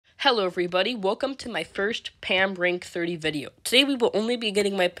Hello everybody, welcome to my first Pam Rank 30 video. Today we will only be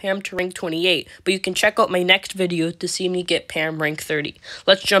getting my Pam to rank 28, but you can check out my next video to see me get Pam rank 30.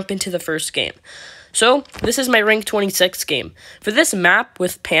 Let's jump into the first game. So, this is my rank 26 game. For this map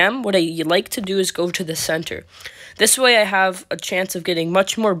with Pam, what I like to do is go to the center. This way I have a chance of getting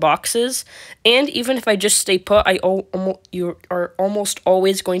much more boxes, and even if I just stay put, you are almost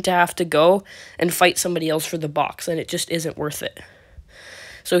always going to have to go and fight somebody else for the box, and it just isn't worth it.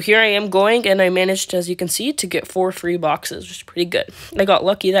 So here I am going, and I managed, as you can see, to get 4 free boxes, which is pretty good. I got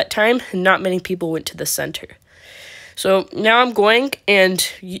lucky that time, and not many people went to the center. So now I'm going, and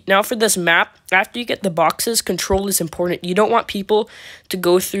now for this map, after you get the boxes, control is important. You don't want people to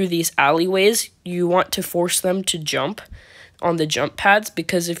go through these alleyways. You want to force them to jump on the jump pads,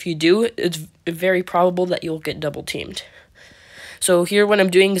 because if you do, it's very probable that you'll get double teamed. So here what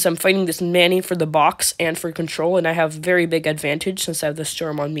I'm doing is I'm fighting this nanny for the box and for control, and I have very big advantage since I have the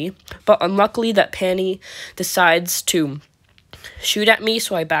storm on me. But unluckily that Panny decides to shoot at me,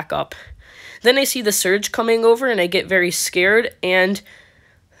 so I back up. Then I see the surge coming over and I get very scared, and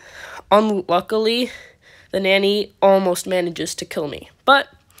unluckily the nanny almost manages to kill me. But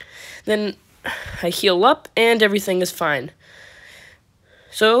then I heal up and everything is fine.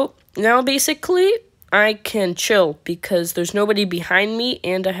 So now basically I can chill because there's nobody behind me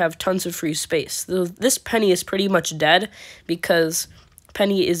and I have tons of free space. This Penny is pretty much dead because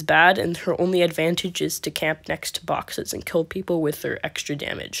Penny is bad and her only advantage is to camp next to boxes and kill people with their extra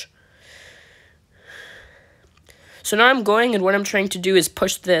damage. So now I'm going, and what I'm trying to do is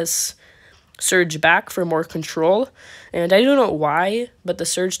push this surge back for more control, and I don't know why, but the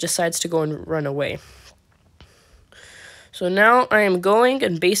surge decides to go and run away. So now I am going,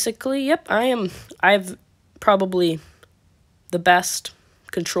 and basically, yep, I've probably the best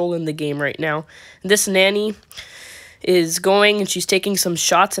control in the game right now. This nanny is going, and she's taking some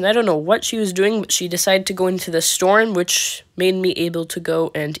shots, and I don't know what she was doing, but she decided to go into the storm, which made me able to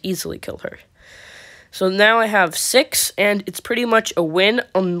go and easily kill her. So now I have 6, and it's pretty much a win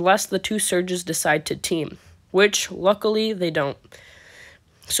unless the 2 surges decide to team, which luckily they don't.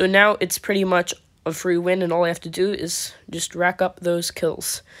 So now it's pretty much a free win, and all I have to do is just rack up those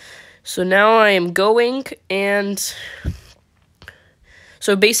kills. So now I am going, and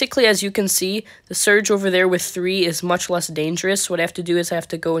so basically, as you can see, the surge over there with 3 is much less dangerous. What I have to do is I have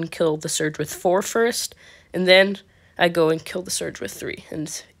to go and kill the surge with 4 first, and then I go and kill the surge with 3. And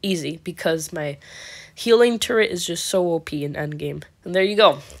it's easy because my healing turret is just so OP in endgame. And there you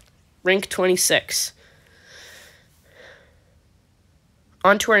go, rank 26.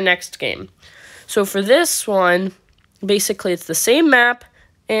 On to our next game. So for this one, basically it's the same map,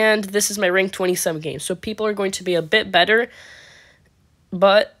 and this is my rank 27 game. So people are going to be a bit better,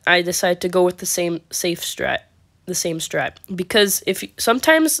 but I decided to go with the same strat, because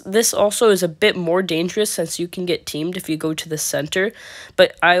sometimes this also is a bit more dangerous since you can get teamed if you go to the center,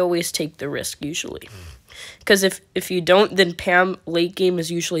 but I always take the risk usually. Because if you don't, then Pam late game is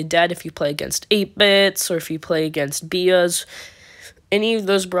usually dead if you play against 8-bits or if you play against Bias. Any of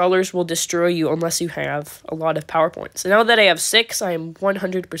those brawlers will destroy you unless you have a lot of power points. And now that I have 6, I am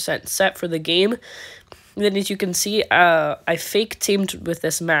 100% set for the game. And then as you can see, I fake teamed with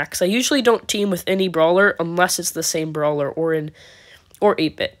this Max. I usually don't team with any brawler unless it's the same brawler or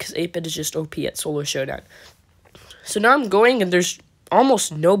 8-bit, because 8-bit is just OP at Solo Showdown. So now I'm going, and there's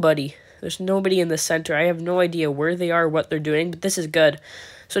almost nobody. There's nobody in the center. I have no idea where they are, what they're doing, but this is good.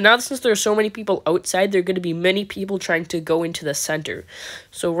 So now since there are so many people outside, there are going to be many people trying to go into the center.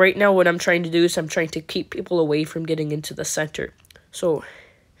 So right now what I'm trying to do is I'm trying to keep people away from getting into the center. So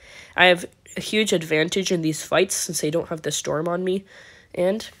I have a huge advantage in these fights since they don't have the storm on me.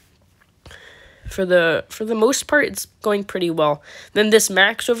 And for the most part, it's going pretty well. Then this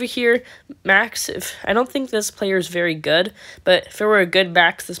Max over here, I don't think this player is very good, but if it were a good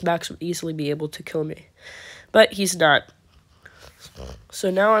Max, this Max would easily be able to kill me. But he's not. So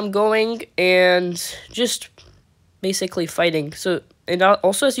now I'm going and just basically fighting. So, and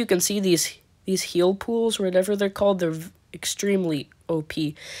also as you can see, these heal pools or whatever they're called, they're extremely OP.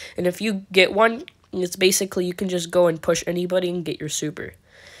 And if you get one, it's basically you can just go and push anybody and get your super.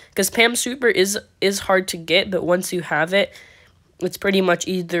 Because Pam super is hard to get, but once you have it, it's pretty much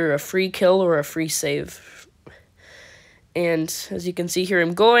either a free kill or a free save. And as you can see here,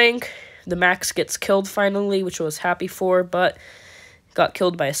 I'm going. The Max gets killed finally, which I was happy for, but got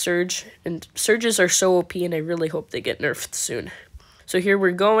killed by a surge. And surges are so OP, and I really hope they get nerfed soon. So here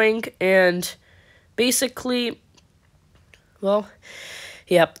we're going, and basically, well,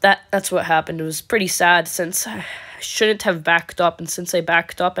 yep, that's what happened. It was pretty sad since I shouldn't have backed up, and since I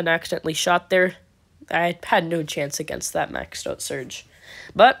backed up and accidentally shot there, I had no chance against that maxed out surge.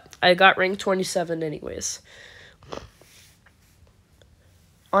 But I got rank 27 anyways.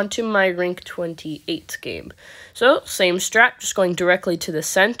 Onto my rank 28 game. So, same strat, just going directly to the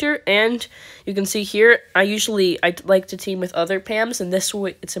center, and you can see here, I like to team with other Pams, and this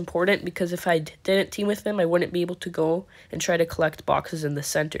way it's important because if I didn't team with them, I wouldn't be able to go and try to collect boxes in the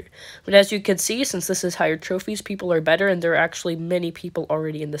center. But as you can see, since this is higher trophies, people are better, and there are actually many people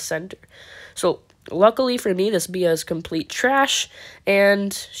already in the center. So, luckily for me, this Bia is complete trash,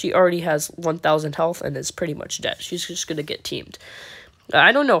 and she already has 1,000 health and is pretty much dead. She's just gonna get teamed.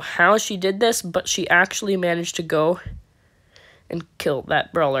 I don't know how she did this, but she actually managed to go and kill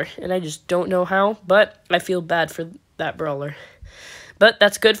that brawler. And I just don't know how, but I feel bad for that brawler. But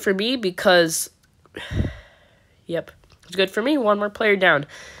that's good for me because, yep, it's good for me. One more player down.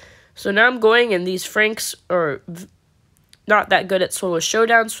 So now I'm going, and these Franks are not that good at solo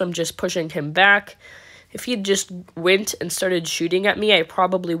showdown, so I'm just pushing him back. If he just went and started shooting at me, I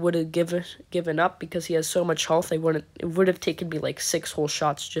probably would have given up because he has so much health. It would have taken me like 6 whole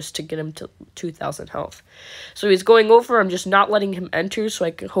shots just to get him to 2,000 health. So he's going over. I'm just not letting him enter,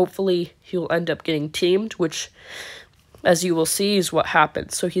 so hopefully he'll end up getting teamed, which, as you will see, is what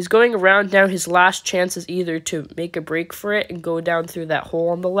happens. So he's going around now. His last chance is either to make a break for it and go down through that hole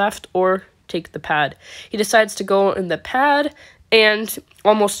on the left or take the pad. He decides to go in the pad, and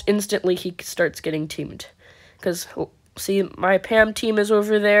almost instantly he starts getting teamed. Because, see, my Pam team is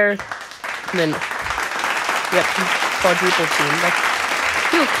over there. And then, yep, quadruple team. I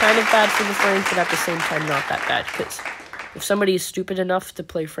feel kind of bad for the Frank, but at the same time not that bad. Because if somebody is stupid enough to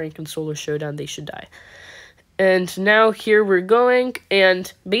play Frank in solo showdown, they should die. And now here we're going,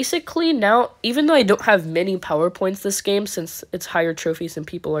 and basically now, even though I don't have many power points this game, since it's higher trophies and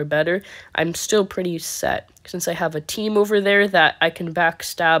people are better, I'm still pretty set, since I have a team over there that I can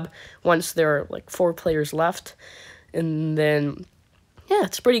backstab once there are like 4 players left. And then, yeah,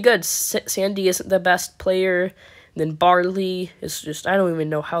 it's pretty good. Sandy isn't the best player, and then Barley is just, I don't even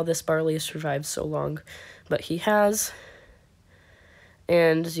know how this Barley has survived so long, but he has.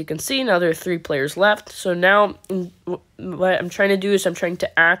 And as you can see, now there are 3 players left. So now what I'm trying to do is I'm trying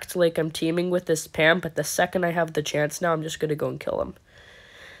to act like I'm teaming with this Pam, but the second I have the chance now, I'm just going to go and kill him.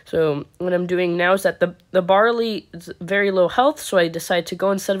 So what I'm doing now is that the Barley is very low health, so I decide to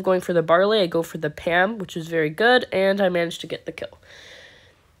go, instead of going for the Barley, I go for the Pam, which is very good, and I managed to get the kill.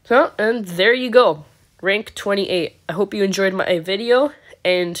 So, and there you go. Rank 28. I hope you enjoyed my video,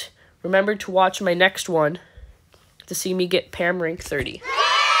 and remember to watch my next one to see me get Pam rank 30.